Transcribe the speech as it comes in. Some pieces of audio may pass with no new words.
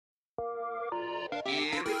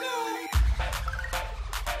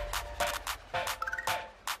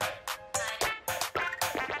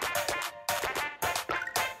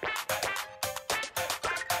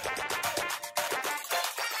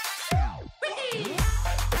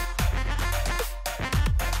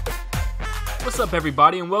What's up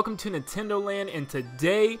everybody and welcome to Nintendo Land, and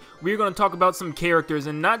today we're going to talk about some characters,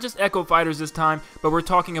 and not just Echo Fighters this time, but we're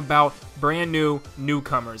talking about brand new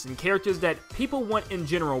newcomers and characters that people want in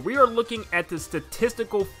general. We are looking at the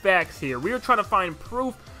statistical facts here. We are trying to find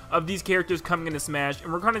proof of these characters coming into Smash,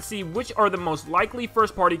 and we're going to see which are the most likely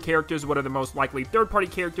first-party characters, what are the most likely third-party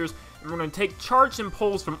characters, and we're going to take charts and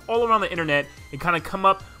polls from all around the internet and kind of come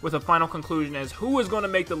up with a final conclusion as who is going to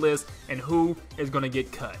make the list and who is going to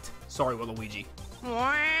get cut. Sorry, Waluigi.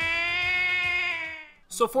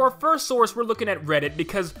 So for our first source, we're looking at Reddit,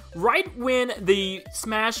 because right when the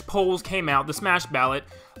Smash polls came out, the Smash ballot,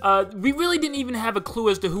 we really didn't even have a clue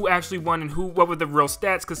as to who actually won and what were the real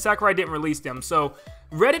stats, because Sakurai didn't release them. So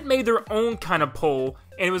Reddit made their own kind of poll,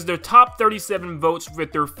 and it was their top 37 votes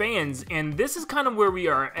with their fans, and this is kind of where we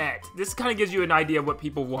are at. This kind of gives you an idea of what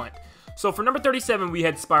people want. So for number 37, we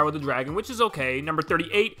had Spyro the Dragon, which is okay. Number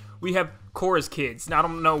 38, we have Chorus Kids. Now I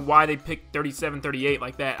don't know why they picked 37, 38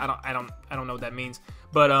 like that. I don't know what that means.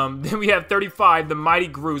 But then we have 35, the Mighty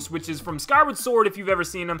Groose, which is from Skyward Sword if you've ever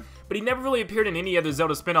seen him, but he never really appeared in any other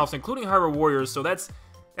Zelda spin-offs, including Hyrule Warriors. So that's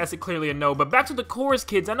clearly a no. But back to the Chorus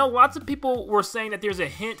Kids, I know lots of people were saying that there's a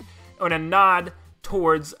hint or a nod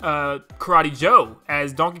towards Karate Joe,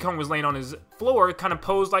 as Donkey Kong was laying on his floor, kind of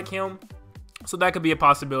posed like him. So that could be a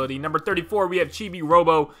possibility. Number 34, we have Chibi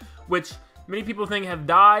Robo, which many people think have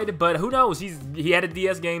died, but who knows? He had a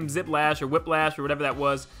DS game, Ziplash or Whiplash or whatever that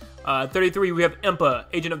was. 33, we have Impa,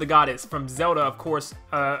 Agent of the Goddess from Zelda, of course.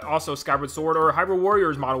 Also Skyward Sword or Hyrule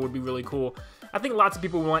Warriors model would be really cool. I think lots of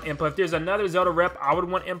people want Impa. If there's another Zelda rep, I would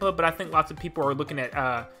want Impa, but I think lots of people are looking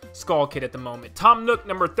at Skull Kid at the moment. Tom Nook,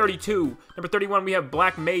 number 32. Number 31, we have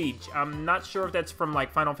Black Mage. I'm not sure if that's from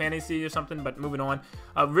like Final Fantasy or something, but moving on.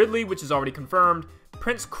 Ridley, which is already confirmed.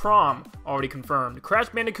 Prince Crom, already confirmed. Crash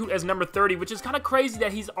Bandicoot as number 30, which is kind of crazy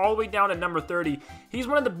that he's all the way down at number 30. He's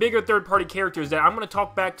one of the bigger third-party characters that I'm going to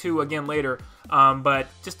talk back to again later. But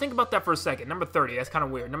just think about that for a second. Number 30, that's kind of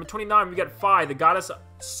weird. Number 29, we got Fi, the Goddess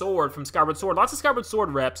Sword from Skyward Sword. Lots of Skyward Sword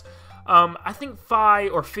reps. I think Fi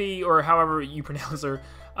or Fee or however you pronounce her,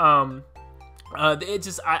 it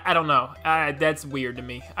just, I don't know. That's weird to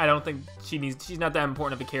me. I don't think she's not that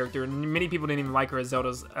important of a character, and many people didn't even like her as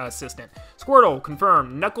Zelda's assistant. Squirtle,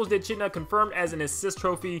 confirmed. Knuckles the Echidna, confirmed as an assist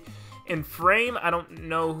trophy. In Frame, I don't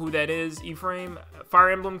know who that is. E-Frame, Fire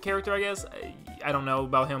Emblem character, I guess. I don't know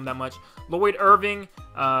about him that much. Lloyd Irving,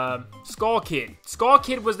 Skull Kid. Skull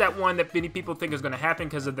Kid was that one that many people think is going to happen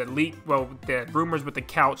because of the leak, well, the rumors with the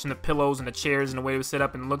couch and the pillows and the chairs and the way it was set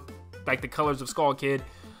up and looked like the colors of Skull Kid.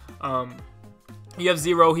 You have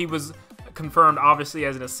Zero, he was confirmed obviously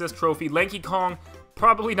as an assist trophy. Lanky Kong,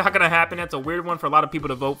 probably not going to happen. That's a weird one for a lot of people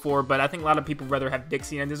to vote for, but I think a lot of people rather have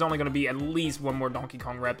Dixie, and there's only going to be at least one more Donkey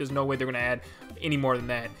Kong rep. There's no way they're going to add any more than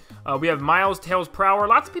that. We have Miles, Tails, Prower.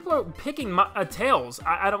 Lots of people are picking Tails.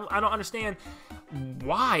 I don't understand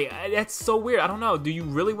why. That's so weird. I don't know. Do you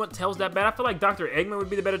really want Tails that bad? I feel like Dr. Eggman would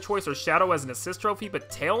be the better choice, or Shadow as an assist trophy, but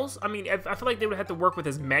Tails? I mean, I feel like they would have to work with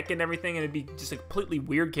his mech and everything, and it'd be just a completely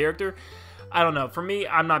weird character. I don't know. For me,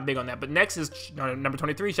 I'm not big on that. But next is number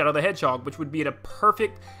 23, Shadow the Hedgehog, which would be a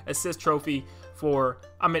perfect assist trophy for,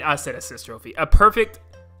 I said assist trophy, a perfect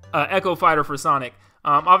Echo Fighter for Sonic.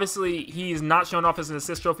 Obviously, he's not shown off as an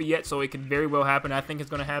assist trophy yet, so it could very well happen. I think it's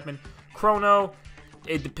going to happen. Chrono,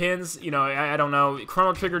 it depends. You know, I don't know.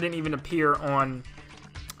 Chrono Trigger didn't even appear on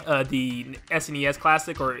the SNES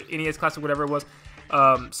Classic or NES Classic, whatever it was.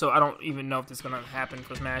 So I don't even know if this is going to happen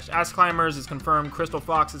for Smash. Ice Climbers is confirmed. Crystal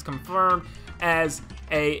Fox is confirmed as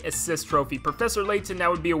a assist trophy. Professor Layton,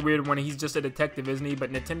 that would be a weird one. He's just a detective, isn't he?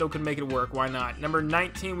 But Nintendo could make it work. Why not? Number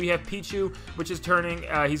 19, we have Pichu, which is turning.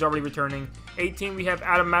 He's already returning. 18, we have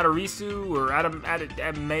Adam Matarisu or Adam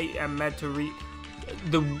Matari.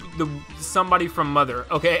 The somebody from Mother.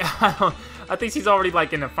 Okay, I think she's already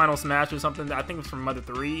like in the final Smash or something. I think it's from Mother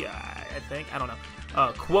 3. I think, I don't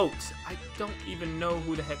know. Quote. I don't even know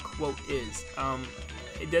who the heck Quote is.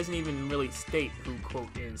 It doesn't even really state who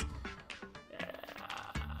Quote is.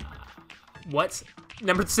 What?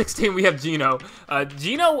 Number 16, we have Geno.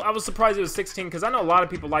 Geno, I was surprised it was 16 because I know a lot of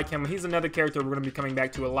people like him. He's another character we're going to be coming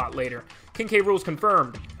back to a lot later. King K. Rool's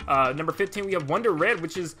confirmed. Number 15, we have Wonder Red,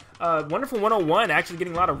 which is Wonderful 101, actually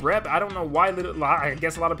getting a lot of rep. I don't know why. I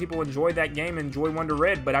guess a lot of people enjoyed that game and enjoy Wonder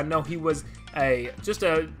Red, but I know he was just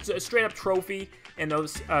a straight-up trophy in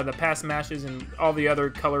those the past Smashes, and all the other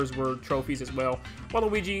colors were trophies as well.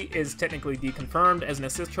 Waluigi is technically deconfirmed as an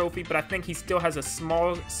assist trophy, but I think he still has a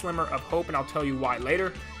small slimmer of hope, and I'll tell you why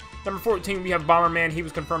later. Number 14, we have Bomberman. He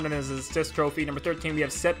was confirmed as an assist trophy. Number 13, we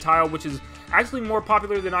have Sceptile, which is actually more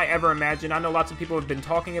popular than I ever imagined. I know lots of people have been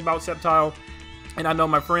talking about Sceptile, and I know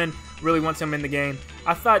my friend really wants him in the game.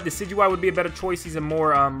 I thought Decidueye would be a better choice. He's a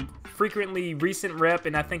more frequently recent rep,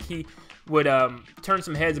 and I think he would turn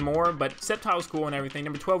some heads more, but Sceptile's cool and everything.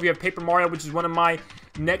 Number 12, we have Paper Mario, which is one of my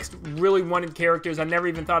next really wanted characters I never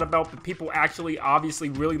even thought about, but people actually obviously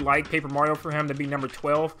really like Paper Mario for him to be number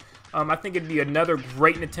 12. I think it'd be another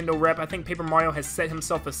great Nintendo rep. I think Paper Mario has set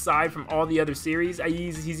himself aside from all the other series.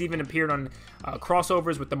 He's even appeared on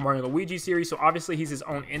crossovers with the Mario Luigi series, so obviously he's his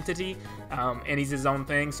own entity, and he's his own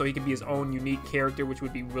thing, so he can be his own unique character, which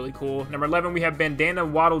would be really cool. Number 11, we have Bandana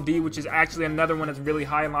Waddle Dee, which is actually another one that's really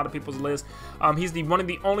high on a lot of people's list. He's one of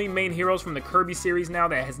the only main heroes from the Kirby series now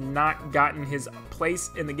that has not gotten his place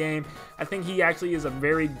in the game. I think he actually is a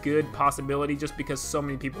very good possibility just because so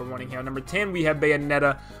many people are wanting him. Number 10, we have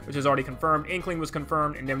Bayonetta, which is already confirmed. Inkling was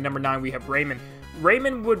confirmed, and then number 9, we have Rayman.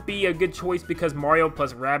 Rayman would be a good choice because Mario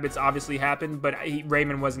plus Rabbids obviously happened, but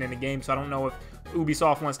Rayman wasn't in the game, so I don't know if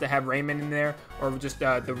Ubisoft wants to have Rayman in there or just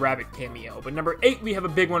the Rabbit cameo. But number 8, we have a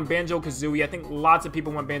big one, Banjo-Kazooie. I think lots of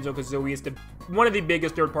people want Banjo-Kazooie. It's one of the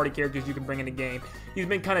biggest third-party characters you can bring in the game. He's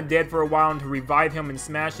been kind of dead for a while, and to revive him in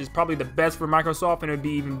Smash is probably the best for Microsoft, and it would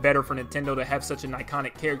be even better for Nintendo to have such an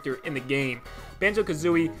iconic character in the game.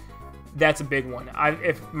 Banjo-Kazooie, that's a big one.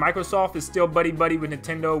 If Microsoft is still buddy-buddy with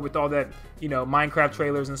Nintendo with all that, you know, Minecraft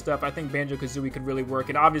trailers and stuff, I think Banjo-Kazooie could really work.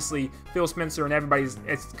 And obviously, Phil Spencer and everybody's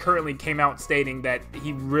currently came out stating that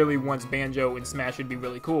he really wants Banjo in Smash. Would be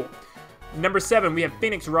really cool. Number 7, we have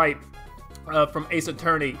Phoenix Wright from Ace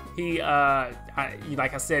Attorney. He,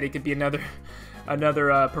 like I said, it could be another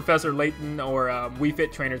Professor Layton or Wii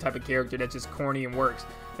Fit Trainer type of character that's just corny and works.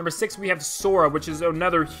 Number 6, we have Sora, which is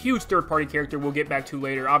another huge third-party character we'll get back to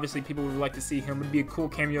later. Obviously, people would like to see him. It would be a cool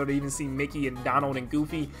cameo to even see Mickey and Donald and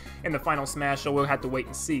Goofy in the final Smash, so we'll have to wait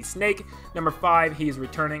and see. Snake, number 5, he is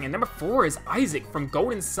returning. And number 4 is Isaac from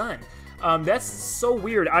Golden Sun. That's so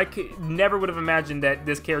weird. I never would have imagined that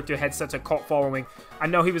this character had such a cult following. I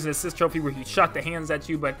know he was an assist trophy where he shot the hands at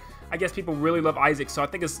you, but I guess people really love Isaac, so I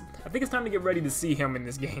think it's time to get ready to see him in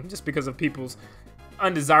this game just because of people's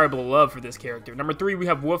undesirable love for this character. Number 3, we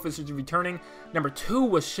have Wolf, which is returning. Number 2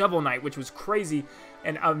 was Shovel Knight, which was crazy,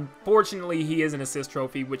 and unfortunately he is an assist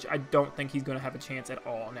trophy, which I don't think he's going to have a chance at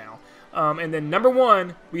all now. And then number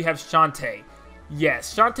 1, we have Shantae.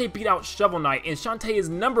 Yes, Shantae beat out Shovel Knight, and Shantae is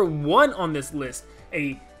number 1 on this list.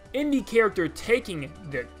 A indie character taking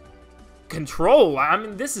the control. I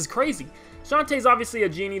mean, this is crazy. Shantae's obviously a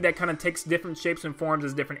genie that kind of takes different shapes and forms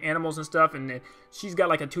as different animals and stuff, and she's got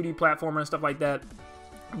like a 2D platformer and stuff like that.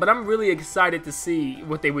 But I'm really excited to see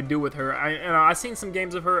what they would do with her. I've seen some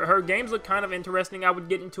games of her. Her games look kind of interesting. I would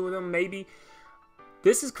get into them maybe.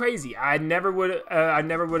 This is crazy. I never would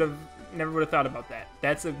have thought about that.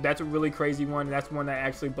 That's a really crazy one. That's one that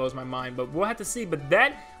actually blows my mind. But we'll have to see. But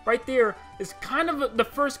that right there is kind of the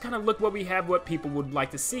first kind of look what we have, what people would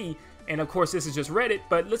like to see. And of course, this is just Reddit.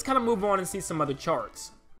 But let's kind of move on and see some other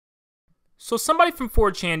charts. So somebody from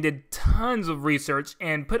 4chan did tons of research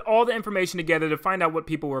and put all the information together to find out what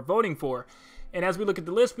people were voting for. And as we look at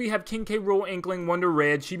the list, we have King K. Rool, Inkling, Wonder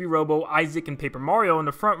Red, Chibi Robo, Isaac, and Paper Mario in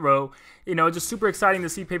the front row. You know, just super exciting to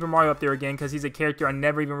see Paper Mario up there again because he's a character I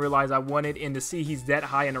never even realized I wanted, and to see he's that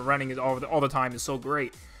high in the running is all the time is so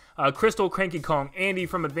great. Crystal, Cranky Kong, Andy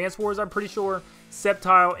from Advance Wars, I'm pretty sure,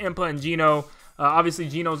 Sceptile, Impa, and Geno. Obviously,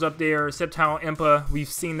 Geno's up there. Sceptile, Impa, we've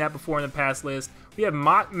seen that before in the past list. We have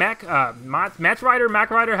Mac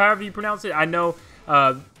Rider, however you pronounce it. I know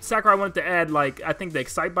Sakurai wanted to add, like, I think the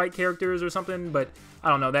Excitebike characters or something, but I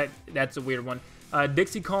don't know. That's a weird one.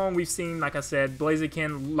 Dixie Kong, we've seen, like I said.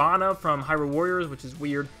 Blaziken, Lana from Hyrule Warriors, which is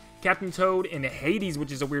weird. Captain Toad, and Hades,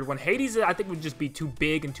 which is a weird one. Hades, I think, would just be too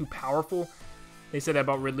big and too powerful. They said that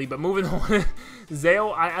about Ridley, but moving on.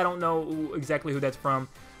 Zale, I don't know exactly who that's from.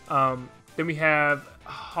 Then we have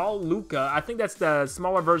Haluka. I think that's the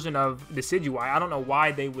smaller version of Decidueye. I don't know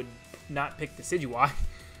why they would not pick Decidueye.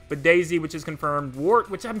 But Daisy, which is confirmed. Wart,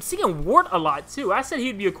 which I'm seeing Wart a lot too. I said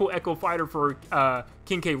he'd be a cool Echo Fighter for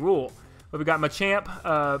King K. Rool. But we got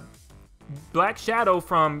Machamp, Black Shadow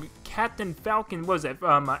from Captain Falcon. What was that?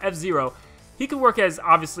 F-Zero. He could work as,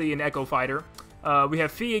 obviously, an Echo Fighter. We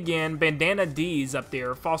have Fee again. Bandana D's up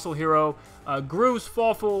there. Fossil Hero. Groose,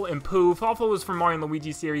 Fawful, and Pooh. Fawful was from Mario &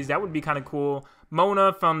 Luigi series. That would be kind of cool.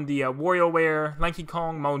 Mona from the WarioWare. Lanky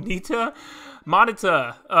Kong. Monita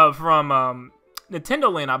from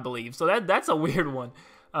Nintendo Land, I believe. So that's a weird one.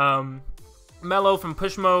 Mello from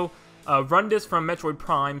Pushmo. Rundus from Metroid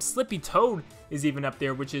Prime. Slippy Toad is even up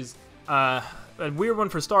there, which is a weird one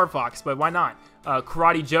for Star Fox, but why not?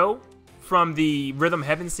 Karate Joe from the Rhythm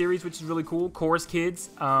Heaven series, which is really cool. Chorus Kids.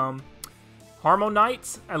 Harmo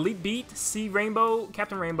Knights, Elite Beat, C Rainbow,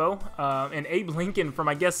 Captain Rainbow, and Abe Lincoln from,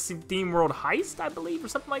 I guess, Theme World Heist, I believe, or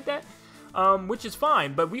something like that. which is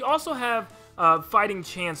fine. But we also have Fighting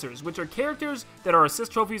Chancers, which are characters that are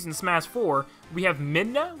assist trophies in Smash 4. We have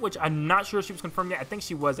Midna, which I'm not sure if she was confirmed yet. I think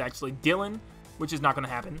she was actually. Dylan, which is not going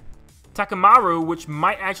to happen. Takamaru, which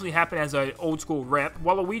might actually happen as an old school rep.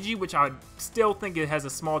 Waluigi, which I still think it has a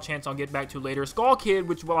small chance I'll get back to later. Skull Kid,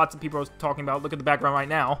 which lots of people are talking about. Look at the background right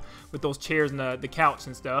now with those chairs and the couch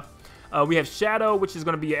and stuff. We have Shadow, which is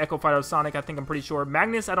going to be an Echo Fighter of Sonic, I think, I'm pretty sure.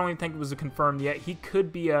 Magnus, I don't even think it was confirmed yet. He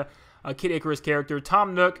could be a Kid Icarus character.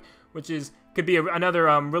 Tom Nook, which could be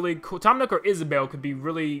another really cool. Tom Nook or Isabelle could be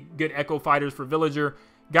really good Echo Fighters for Villager.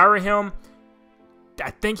 Gyrahim,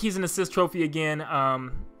 I think he's an assist trophy again.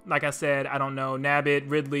 Like I said, I don't know. Nabbit,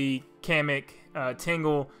 Ridley, Kamek,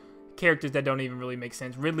 Tingle, characters that don't even really make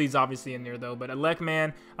sense. Ridley's obviously in there, though. But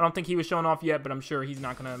Elecman, I don't think he was shown off yet, but I'm sure he's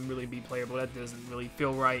not going to really be playable. That doesn't really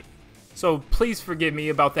feel right. So please forgive me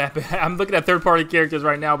about that. But I'm looking at third-party characters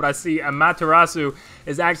right now, but I see Amaterasu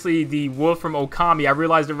is actually the wolf from Okami. I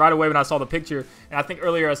realized it right away when I saw the picture. And I think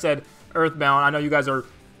earlier I said Earthbound. I know you guys are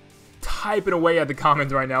typing away at the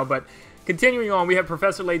comments right now, but continuing on, we have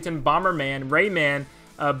Professor Layton, Bomberman, Rayman,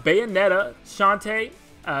 Bayonetta, Shantae,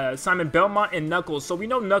 Simon Belmont, and Knuckles. So we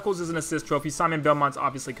know Knuckles is an assist trophy. Simon Belmont's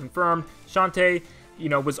obviously confirmed. Shantae,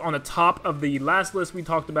 was on the top of the last list we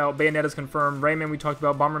talked about. Bayonetta's confirmed. Rayman we talked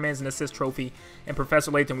about. Bomberman's an assist trophy. And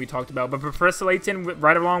Professor Layton we talked about. But Professor Layton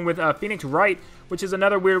right along with Phoenix Wright, which is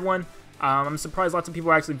another weird one. I'm surprised lots of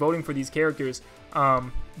people are actually voting for these characters.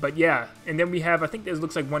 But yeah, and then we have, I think this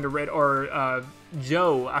looks like Wonder Red or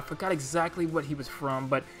Joe. I forgot exactly what he was from,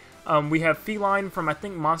 but we have Feline from, I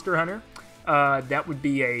think, Monster Hunter. That would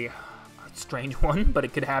be a strange one, but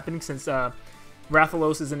it could happen since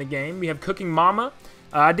Rathalos is in the game. We have Cooking Mama.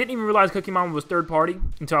 I didn't even realize Cooking Mama was third party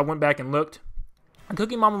until I went back and looked.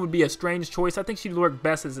 Cooking Mama would be a strange choice. I think she'd work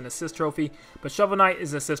best as an assist trophy, but Shovel Knight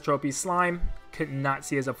is an assist trophy. Slime, could not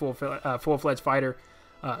see as a full-fledged fighter.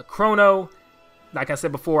 Chrono, like I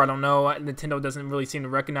said before, I don't know. Nintendo doesn't really seem to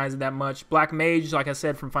recognize it that much. Black Mage, like I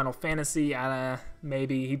said, from Final Fantasy,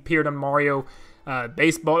 maybe. He appeared on Mario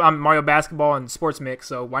Mario Basketball and Sports Mix,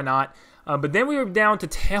 so why not? But then we were down to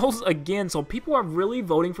Tails again, so people are really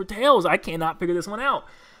voting for Tails. I cannot figure this one out.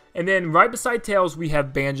 And then right beside Tails, we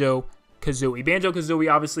have Banjo-Kazooie. Banjo-Kazooie,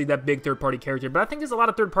 obviously that big third-party character, but I think there's a lot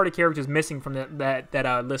of third-party characters missing from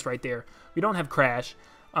that list right there. We don't have Crash,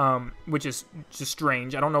 which is just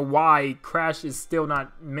strange. I don't know why Crash is still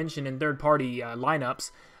not mentioned in third-party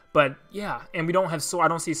lineups, but yeah, and we don't have I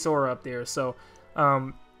don't see Sora up there, so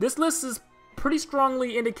this list is pretty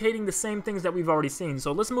strongly indicating the same things that we've already seen,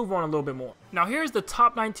 so let's move on a little bit more. Now here's the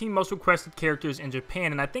top 19 most requested characters in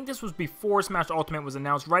Japan, and I think this was before Smash Ultimate was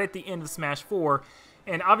announced, right at the end of Smash 4,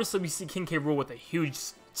 and obviously we see King K. Rool with a huge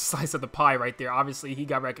slice of the pie right there. Obviously he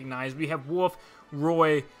got recognized. We have Wolf,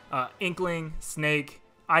 Roy, Inkling, Snake,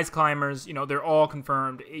 Ice Climbers, they're all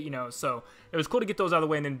confirmed, so it was cool to get those out of the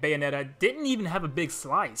way. And then Bayonetta didn't even have a big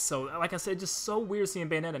slice, so like I said, just so weird seeing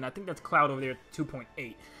Bayonetta, and I think that's Cloud over there at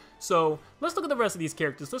 2.8. So let's look at the rest of these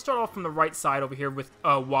characters. Let's start off from the right side over here with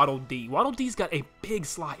Waddle Dee. Waddle Dee's got a big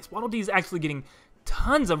slice. Waddle Dee's actually getting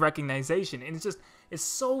tons of recognition, and it's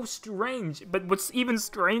so strange. But what's even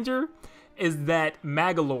stranger is that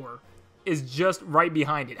Magolor is just right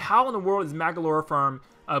behind it. How in the world is Magolor from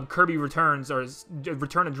Kirby Returns or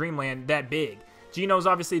Return of Dreamland that big? Geno's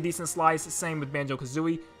obviously a decent slice, same with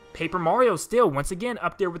Banjo-Kazooie. Paper Mario still, once again,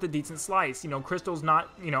 up there with a decent slice. Crystal's not,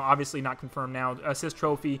 obviously not confirmed now. Assist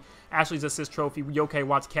trophy. Ashley's assist trophy. Yokai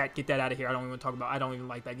Watts Cat, get that out of here. I don't even talk about, I don't even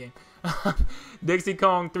like that game. Dixie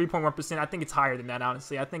Kong, 3.1%. I think it's higher than that,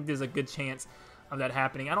 honestly. I think there's a good chance of that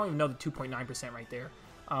happening. I don't even know the 2.9% right there.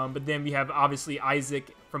 But then we have, obviously,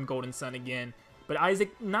 Isaac from Golden Sun again. But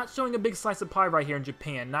Isaac not showing a big slice of pie right here in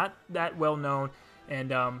Japan. Not that well known. And,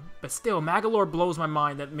 but still, Magolor blows my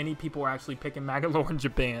mind that many people are actually picking Magolor in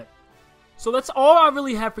Japan. So that's all I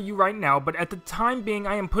really have for you right now, but at the time being,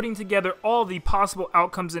 I am putting together all the possible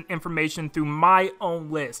outcomes and information through my own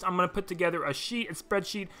list. I'm going to put together a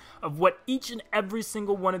spreadsheet of what each and every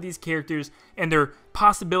single one of these characters and their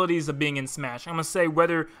possibilities of being in Smash. I'm going to say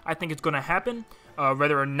whether I think it's going to happen,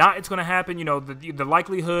 whether or not it's going to happen, the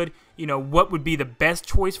likelihood, what would be the best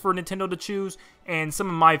choice for Nintendo to choose, and some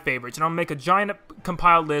of my favorites. And I'll make a giant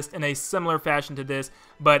compiled list in a similar fashion to this,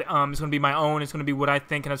 but it's going to be my own. It's going to be what I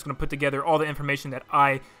think, and it's going to put together all the information that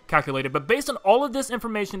I calculated. But based on all of this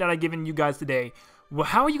information that I've given you guys today, well,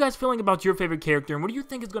 how are you guys feeling about your favorite character, and what do you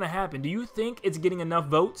think is going to happen? Do you think it's getting enough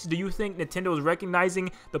votes? Do you think Nintendo is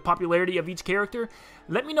recognizing the popularity of each character?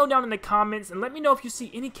 Let me know down in the comments, and let me know if you see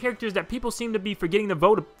any characters that people seem to be forgetting to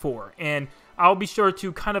vote for. And I'll be sure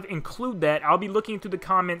to kind of include that. I'll be looking through the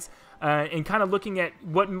comments and kind of looking at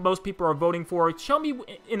what most people are voting for. Show me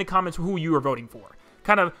in the comments who you are voting for.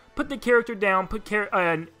 Kind of put the character down,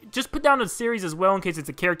 just put down a series as well in case it's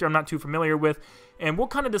a character I'm not too familiar with, and we'll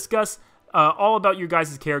kind of discuss all about your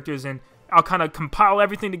guys' characters, and I'll kind of compile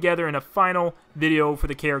everything together in a final video for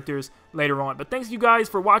the characters later on. But thanks you guys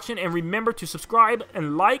for watching, and remember to subscribe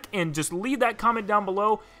and like, and just leave that comment down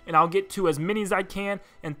below, and I'll get to as many as I can.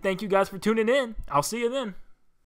 And thank you guys for tuning in. I'll see you then.